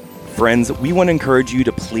 Friends, we want to encourage you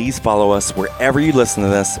to please follow us wherever you listen to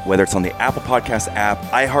this, whether it's on the Apple Podcast app,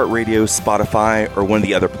 iHeartRadio, Spotify, or one of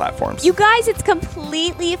the other platforms. You guys, it's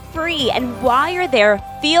completely free. And while you're there,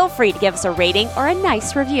 feel free to give us a rating or a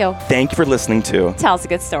nice review. Thank you for listening to Tell us a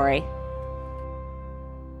good story.